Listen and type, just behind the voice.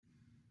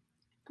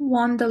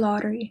Won the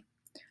lottery.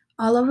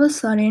 All of a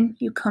sudden,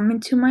 you come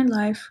into my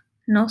life,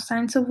 no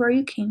signs of where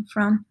you came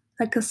from,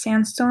 like a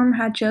sandstorm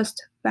had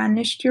just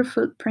vanished your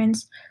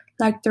footprints,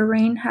 like the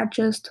rain had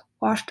just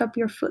washed up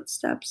your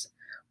footsteps.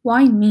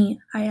 Why me?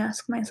 I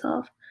ask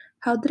myself.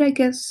 How did I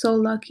get so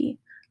lucky?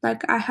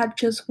 Like I had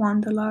just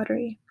won the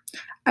lottery.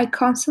 I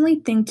constantly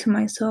think to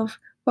myself,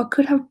 what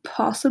could have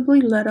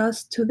possibly led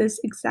us to this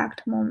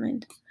exact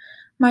moment?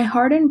 My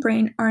heart and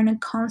brain are in a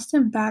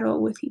constant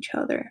battle with each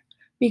other,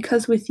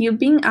 because with you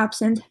being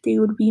absent, they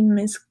would be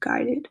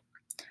misguided.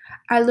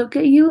 I look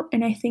at you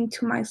and I think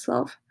to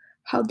myself,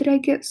 how did I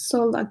get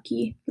so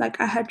lucky, like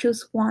I had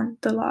just won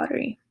the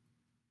lottery?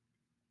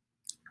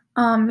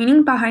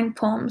 Meaning behind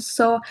poems.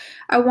 So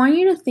I want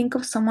you to think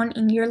of someone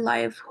in your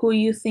life who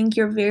you think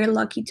you're very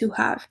lucky to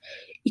have.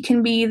 It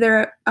can be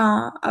either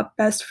a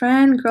best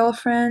friend,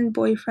 girlfriend,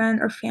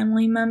 boyfriend, or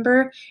family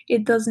member.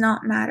 It does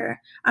not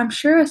matter. I'm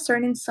sure a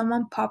certain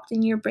someone popped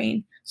in your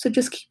brain, so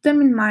just keep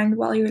them in mind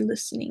while you're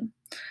listening.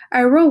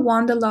 I wrote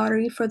won the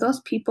lottery for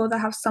those people that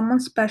have someone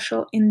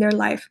special in their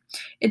life.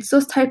 It's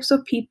those types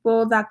of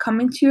people that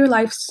come into your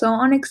life so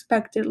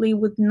unexpectedly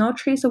with no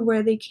trace of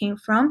where they came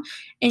from,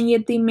 and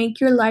yet they make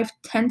your life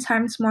 10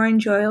 times more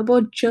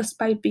enjoyable just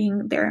by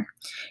being there.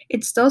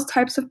 It's those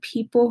types of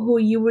people who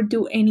you would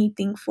do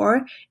anything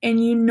for,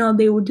 and you know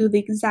they would do the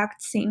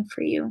exact same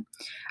for you.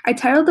 I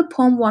titled the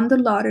poem Won the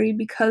Lottery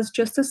because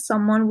just as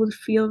someone would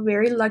feel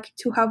very lucky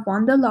to have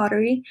won the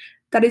lottery,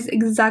 that is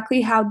exactly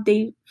how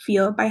they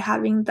feel by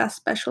having that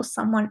special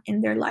someone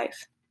in their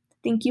life.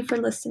 Thank you for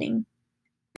listening.